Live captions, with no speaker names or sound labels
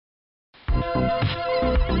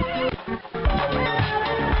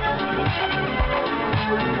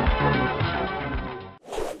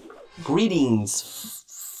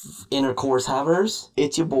Greetings, intercourse havers.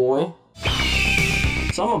 It's your boy.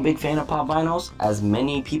 So I'm a big fan of pop vinyls, as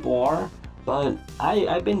many people are, but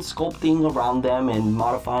I've been sculpting around them and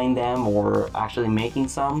modifying them or actually making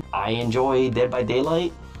some. I enjoy Dead by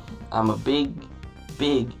Daylight. I'm a big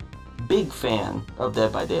fan of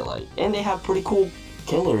Dead by Daylight. And they have pretty cool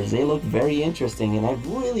killers. They look very interesting and I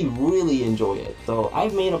really enjoy it. So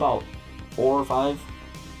I've made about 4 or 5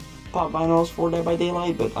 pop vinyls for Dead by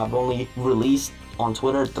Daylight, but I've only released on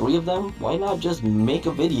Twitter 3 of them. Why not just make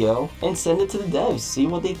a video and send it to the devs, see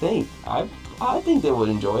what they think? I think they would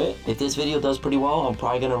enjoy it. If this video does pretty well, I'm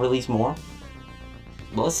probably gonna release more.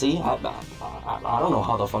 Let's see. I don't know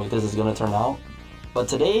how the fuck this is gonna turn out. But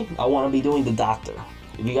today, I want to be doing the Doctor.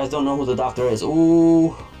 If you guys don't know who the Doctor is,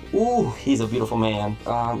 ooh, he's a beautiful man.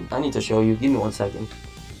 I need to show you. Give me 1 second.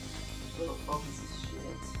 Where the fuck is this shit?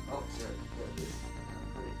 Oh, there it is.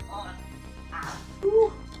 Put it on.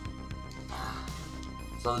 Woo.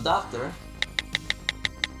 So the Doctor,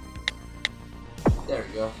 there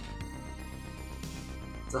you go.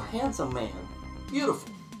 It's a handsome man, beautiful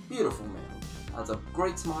man. Has a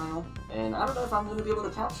great smile, and I don't know if I'm gonna be able to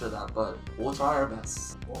capture that, but we'll try our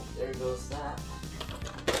best. Well, there goes that.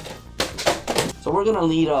 So we're gonna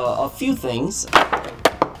need a few things.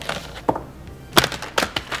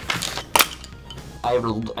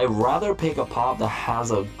 I'd rather pick a pop that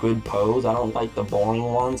has a good pose. I don't like the boring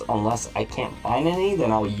ones unless I can't find any,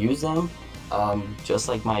 then I'll use them. Just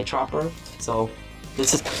like my Trapper. So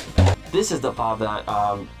this is the pop that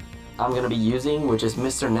I'm gonna be using, which is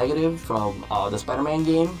Mr. Negative from the Spider-Man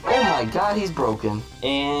game. Oh my god, he's broken.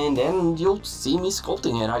 And then you'll see me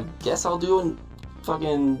sculpting it. I guess I'll do a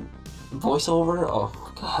fucking voiceover. Oh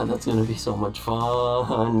god, that's gonna be so much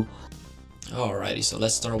fun. Alrighty, so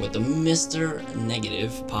let's start with the Mr.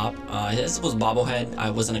 Negative pop. This was bobblehead. I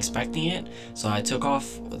wasn't expecting it, so I took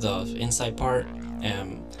off the inside part,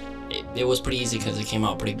 and it was pretty easy because it came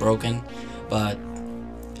out pretty broken, but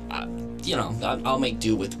you know, I'll make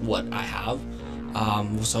do with what I have.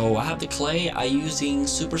 So I have the clay. I'm using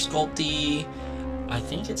Super Sculpty. I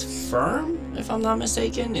think it's Firm, if I'm not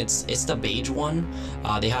mistaken. It's the beige one.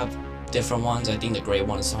 They have different ones. I think the gray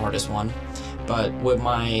one is the hardest one. But with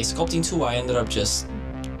my sculpting tool, I ended up just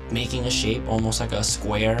making a shape, almost like a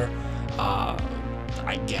square,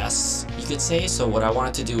 I guess you could say. So what I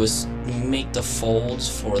wanted to do is make the folds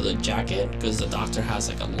for the jacket, because the Doctor has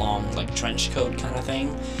like a long like trench coat kind of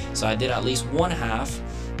thing. So I did at least 1/2,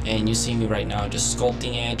 and you see me right now just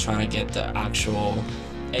sculpting it, trying to get the actual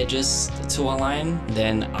edges to align.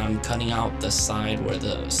 Then I'm cutting out the side where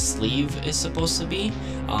the sleeve is supposed to be.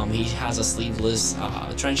 He has a sleeveless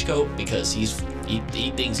trench coat because he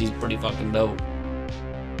thinks he's pretty fucking dope.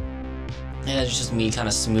 And it's just me kind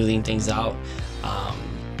of smoothing things out.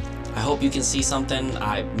 I hope you can see something.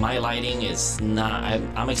 My lighting is not,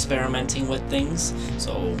 I'm experimenting with things,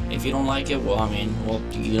 so if you don't like it, well, I mean, well,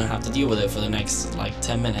 you're gonna have to deal with it for the next like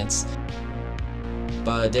 10 minutes.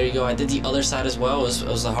 But there you go. I did the other side as well. It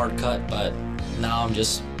was a hard cut, but now I'm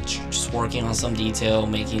just working on some detail,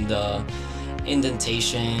 making the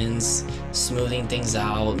indentations, smoothing things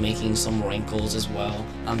out, making some wrinkles as well.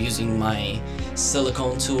 I'm using my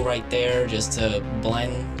silicone tool right there just to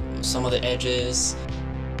blend some of the edges.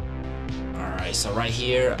 Alright, so right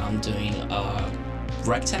here I'm doing a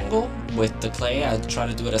rectangle with the clay. I try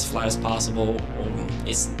to do it as flat as possible.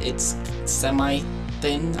 It's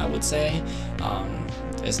semi-thin, I would say.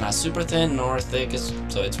 It's not super thin nor thick,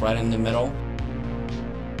 so it's right in the middle.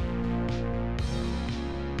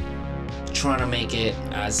 Trying to make it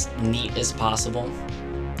as neat as possible,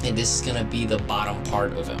 and this is gonna be the bottom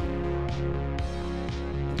part of it.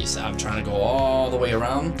 You see, I'm trying to go all the way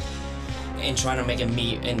around and trying to make it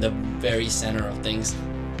meet in the very center of things.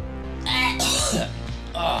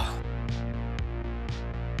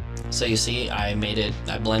 So you see, I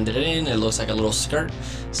blended it in. It looks like a little skirt.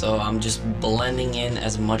 So I'm just blending in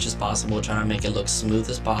as much as possible, trying to make it look smooth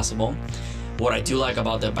as possible. What I do like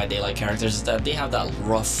about Dead by Daylight characters is that they have that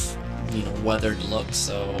rough, you know, weathered look.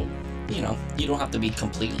 So, you know, you don't have to be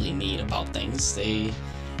completely neat about things. They,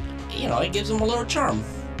 you know, it gives them a little charm.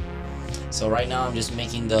 So right now I'm just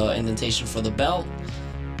making the indentation for the belt.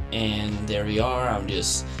 And there we are. I'm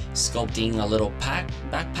just sculpting a little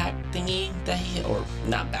backpack thingy that he, or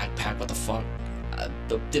not backpack, what the fuck,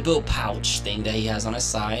 the little pouch thing that he has on his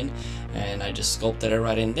side, and I just sculpted it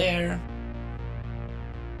right in there,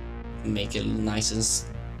 make it nice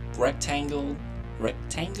and rectangled,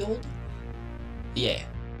 yeah.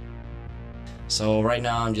 So right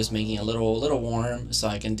now I'm just making a little worm so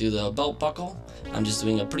I can do the belt buckle. I'm just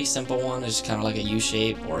doing a pretty simple one. It's kind of like a U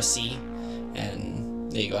shape or a C, and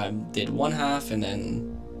there you go. I did one half, and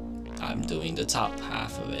then I'm doing the top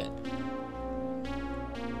half of it.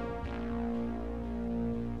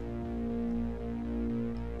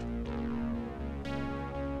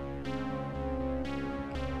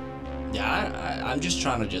 Yeah, I'm just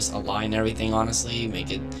trying to just align everything, honestly, make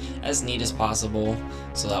it as neat as possible,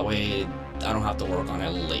 so that way I don't have to work on it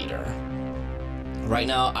later. Right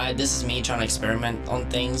now, this is me trying to experiment on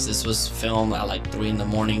things. This was filmed at like 3 in the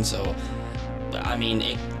morning, so I mean,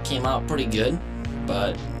 it came out pretty good,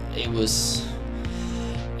 but it was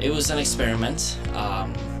an experiment.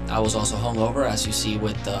 I was also hungover, as you see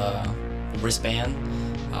with the wristband.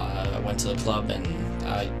 I went to the club, and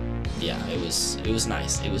yeah, it was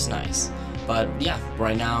nice. But yeah,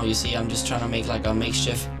 right now you see I'm just trying to make like a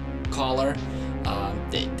makeshift collar.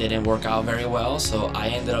 It didn't work out very well, so I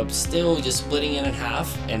ended up still just splitting it in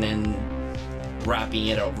half and then wrapping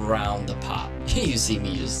it around the pop. You see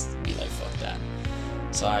me just be like, fuck that.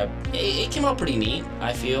 So it came out pretty neat.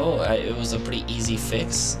 I feel it was a pretty easy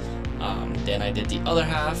fix. Then I did the other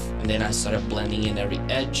half, and then I started blending in every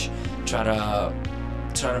edge, try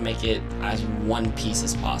to make it as one piece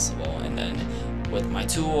as possible. And then with my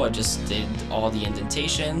tool, I just did all the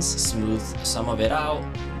indentations, smoothed some of it out,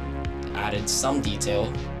 added some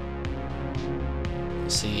detail.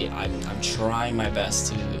 See, I'm trying my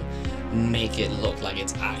best to make it look like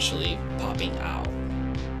it's actually popping out.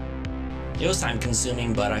 It was time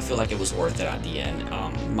consuming, but I feel like it was worth it at the end.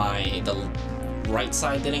 The right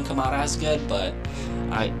side didn't come out as good, but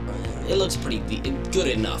it looks pretty good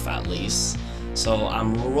enough at least. So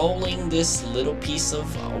I'm rolling this little piece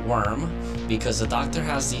of worm because the doctor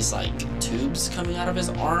has these like tubes coming out of his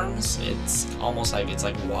arms. It's almost like it's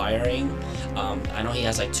like wiring. I know he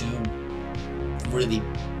has like 2 really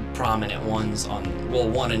prominent ones on, well,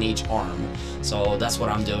 one in each arm. So that's what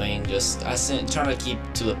I'm doing. I'm trying to keep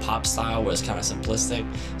to the pop style where it's kind of simplistic.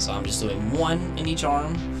 So I'm just doing 1 in each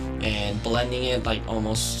arm and blending it like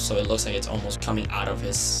almost so it looks like it's almost coming out of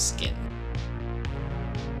his skin.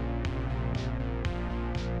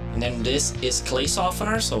 And then this is clay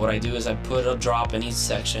softener, so what I do is I put a drop in each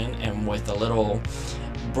section, and with a little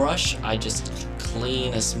brush I just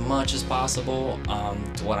clean as much as possible.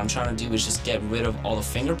 What I'm trying to do is just get rid of all the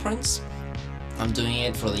fingerprints. I'm doing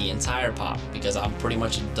it for the entire pop because I'm pretty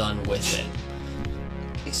much done with it.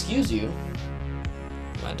 Excuse you,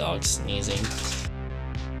 my dog's sneezing.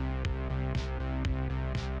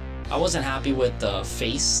 I wasn't happy with the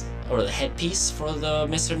face or the headpiece for the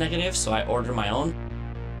Mr. Negative, so I ordered my own.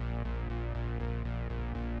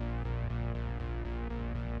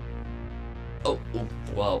 Oh,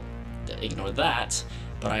 well, ignore that,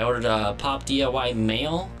 but I ordered a Pop DIY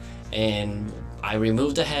male, and I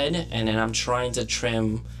removed the head, and then I'm trying to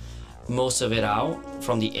trim most of it out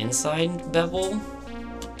from the inside bevel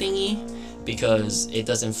thingy because it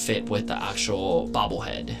doesn't fit with the actual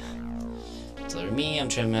bobblehead. So for me, I'm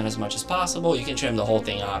trimming as much as possible. You can trim the whole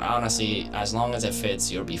thing out. Honestly, as long as it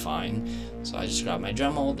fits, you'll be fine. So I just grabbed my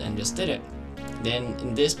Dremel and just did it. Then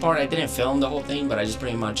in this part, I didn't film the whole thing, but I just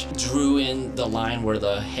pretty much drew in the line where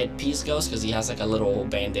the headpiece goes, because he has like a little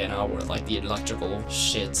bandana where like the electrical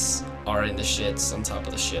shits are in the shits on top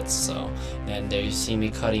of the shits. So, and there you see me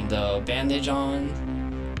cutting the bandage on.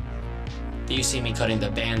 You see me cutting the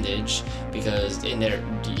bandage because in there,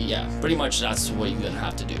 yeah, pretty much that's what you're gonna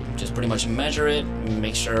have to do. Just pretty much measure it,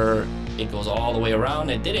 make sure it goes all the way around.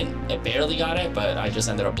 It barely got it, but I just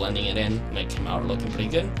ended up blending it in, make it out looking pretty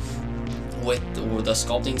good. With the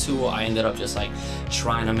sculpting tool, I ended up just like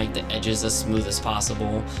trying to make the edges as smooth as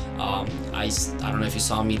possible. I don't know if you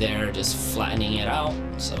saw me there, just flattening it out.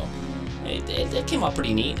 So it came out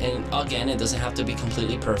pretty neat. And again, it doesn't have to be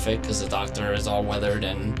completely perfect because the doctor is all weathered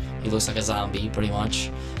and he looks like a zombie pretty much.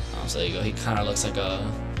 So there you go. He kind of looks like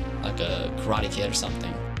a Karate Kid or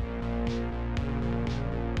something.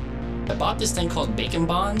 I bought this thing called Bacon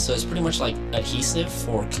Bond, so it's pretty much like adhesive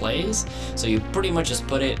for clays. So you pretty much just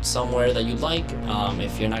put it somewhere that you like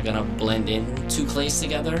if you're not gonna blend in 2 clays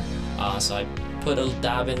together. So I put a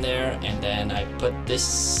dab in there, and then I put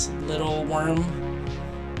this little worm,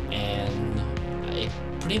 and it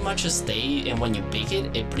pretty much just stays. And when you bake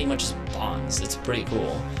it, it pretty much just bonds. It's pretty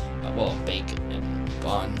cool. Well, bake and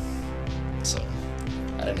bond. So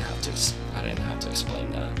I didn't have to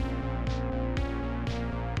explain that.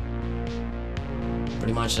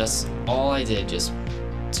 Pretty much that's all I did, just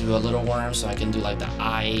do a little worm so I can do like the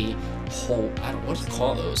eye hole, what do you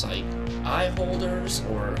call those, like eye holders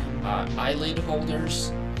or eyelid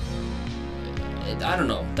holders? I don't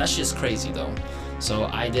know, that's just crazy though. So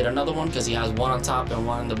I did another one because he has one on top and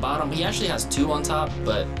one on the bottom. He actually has two on top,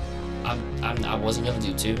 but I wasn't gonna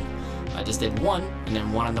do two. I just did one and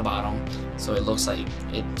then one on the bottom, so it looks like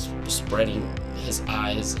it's spreading his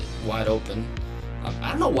eyes wide open.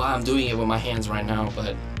 I don't know why I'm doing it with my hands right now,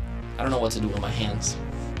 but I don't know what to do with my hands.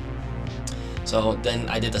 So then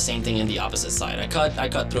I did the same thing in the opposite side. I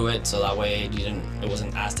cut through it so that way it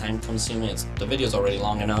wasn't as time consuming. The video's already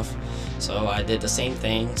long enough. So I did the same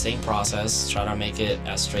thing, same process, try to make it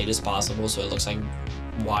as straight as possible so it looks like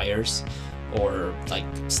wires or like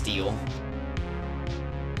steel.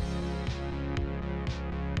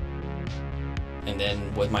 And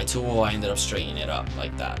then with my tool, I ended up straightening it up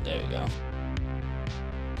like that. There you go.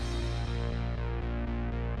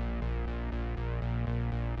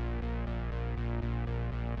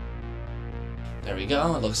 There we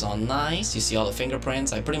go, it looks all nice. You see all the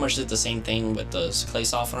fingerprints. I pretty much did the same thing with the clay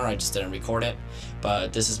softener, I just didn't record it.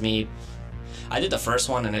 But this is me. I did the first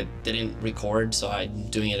one and it didn't record, so I'm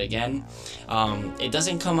doing it again. It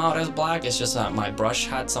doesn't come out as black, it's just that my brush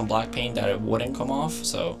had some black paint that it wouldn't come off,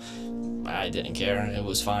 so I didn't care, it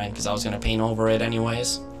was fine, because I was gonna paint over it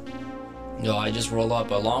anyways. No, I just roll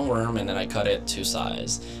up a long worm and then I cut it 2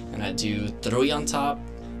 sides. And I do 3 on top,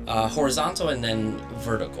 horizontal and then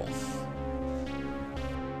vertical.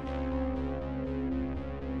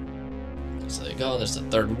 So there you go, there's the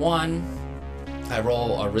 3rd one. I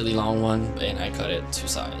roll a really long one and I cut it 2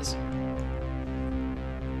 sides.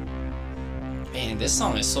 Man, this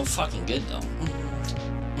song is so fucking good though.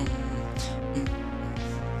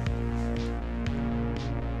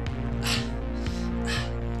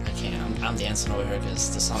 I can't, I'm dancing over here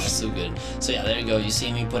because the song is so good. So yeah, there you go, you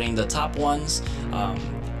see me putting the top ones.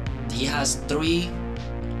 He has 3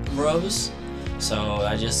 rows. So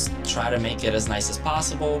I just try to make it as nice as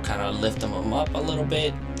possible, kind of lift them up a little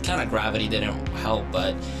bit. Kind of gravity didn't help,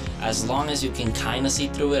 but as long as you can kind of see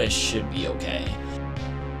through it, it should be okay.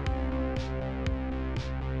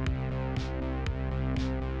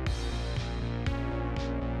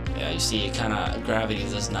 Yeah, you see it kind of, gravity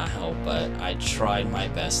does not help, but I tried my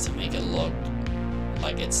best to make it look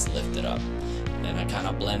like it's lifted up. Then I kind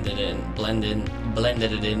of blended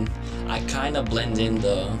it in. I kind of blend in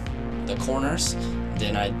the corners,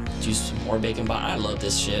 then I do some more baking powder. I love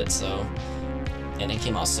this shit, so, and it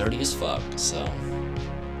came out sturdy as fuck. So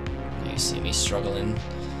you see me struggling.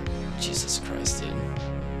 Jesus Christ, dude,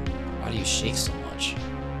 why do you shake so much?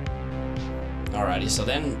 Alrighty, so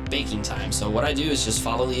then baking time. So what I do is just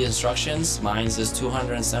follow the instructions. Mine is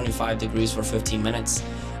 275 degrees for 15 minutes.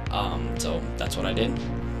 So that's what I did.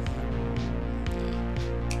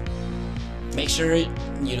 Make sure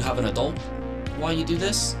you have an adult while you do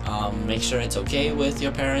this. Make sure it's okay with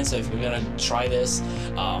your parents. If you're gonna try this,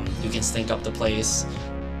 you can stink up the place.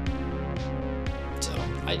 So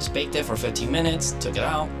I just baked it for 15 minutes, took it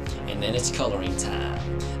out, and then it's coloring time.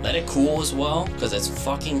 Let it cool as well, because it's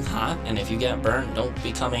fucking hot, and if you get burnt, don't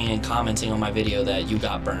be coming and commenting on my video that you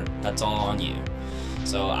got burnt. That's all on you.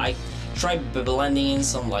 So I tried blending in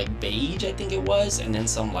some like beige, I think it was, and then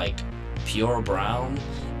some like pure brown.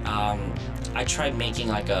 I tried making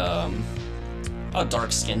like a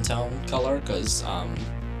dark skin tone color, because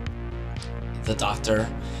the doctor,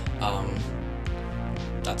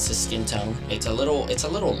 that's his skin tone. It's a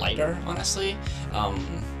little lighter, honestly,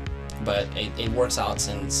 but it works out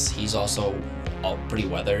since he's also all pretty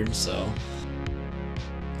weathered. So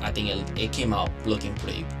I think it came out looking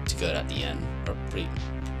pretty good at the end, or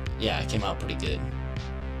it came out pretty good.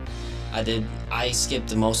 I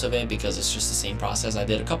skipped most of it because it's just the same process. I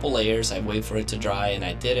did a couple layers, I waited for it to dry, and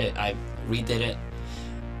I redid it.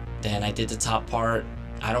 Then I did the top part.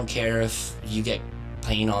 I don't care if you get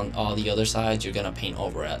paint on all the other sides, you're gonna paint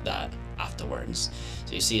over at that afterwards.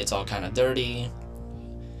 So you see it's all kind of dirty.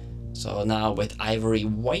 So now with ivory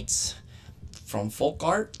white from folk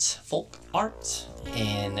art,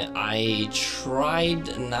 and I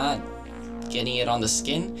tried not getting it on the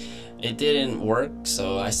skin. It didn't work,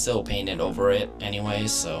 so I still painted over it anyway.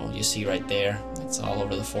 So you see right there, it's all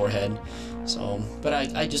over the forehead. So, but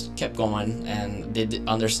I just kept going and did the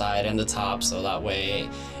underside and the top, so that way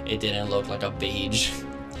it didn't look like a beige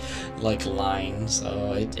like line.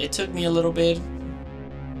 So it took me a little bit.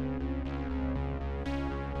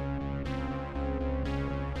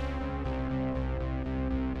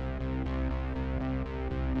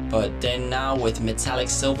 But then now with metallic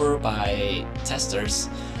silver by Testers,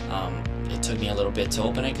 it took me a little bit to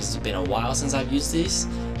open it because it's been a while since I've used these.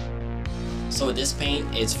 So with this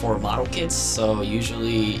paint, it's for model kits, so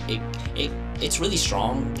usually it's really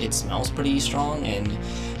strong. It smells pretty strong, and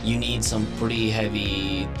you need some pretty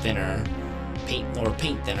heavy thinner paint or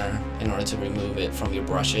paint thinner in order to remove it from your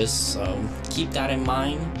brushes. So keep that in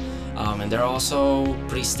mind. And they're also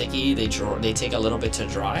pretty sticky. They take a little bit to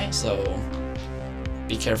dry, so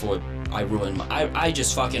be careful with. I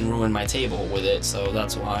just fucking ruined my table with it, so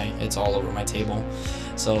that's why it's all over my table.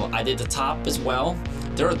 So I did the top as well.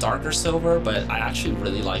 They're a darker silver, but I actually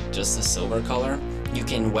really like just the silver color. You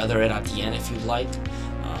can weather it at the end if you'd like.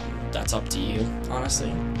 That's up to you,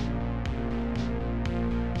 honestly.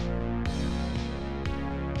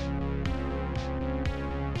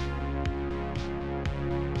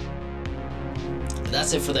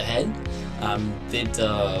 That's it for the head. Did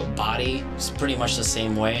the body pretty much the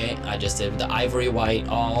same way. I just did the ivory white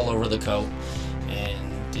all over the coat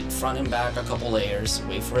and did front and back a couple layers,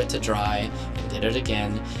 wait for it to dry, and did it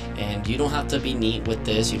again. And you don't have to be neat with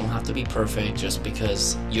this, you don't have to be perfect, just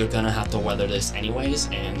because you're gonna have to weather this anyways.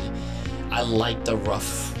 And I like the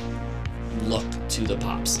rough look to the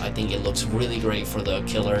pops. I think it looks really great for the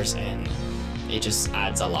killers, and it just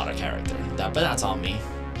adds a lot of character. But that's on me.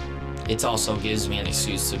 It also gives me an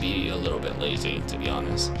excuse to be a little bit lazy, to be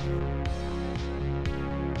honest.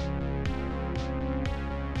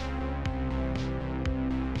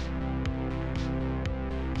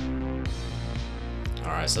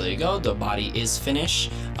 Alright, so there you go, the body is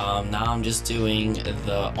finished. Now I'm just doing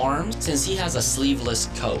the arms. Since he has a sleeveless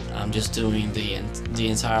coat, I'm just doing the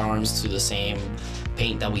entire arms to the same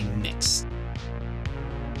paint that we mixed.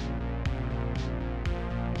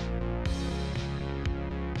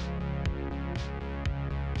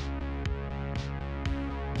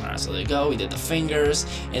 Alright, so there you go, we did the fingers,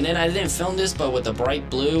 and then I didn't film this, but with the bright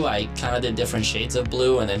blue, I kind of did different shades of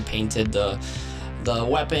blue and then painted the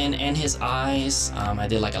weapon and his eyes. I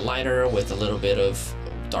did like a lighter with a little bit of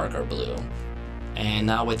darker blue. And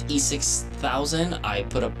now with E6000, I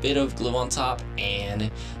put a bit of glue on top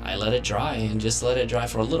and I let it dry, and just let it dry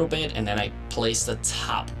for a little bit, and then I placed the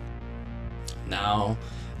top. Now,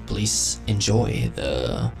 please enjoy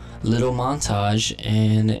the little montage,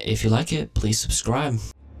 and if you like it, please subscribe.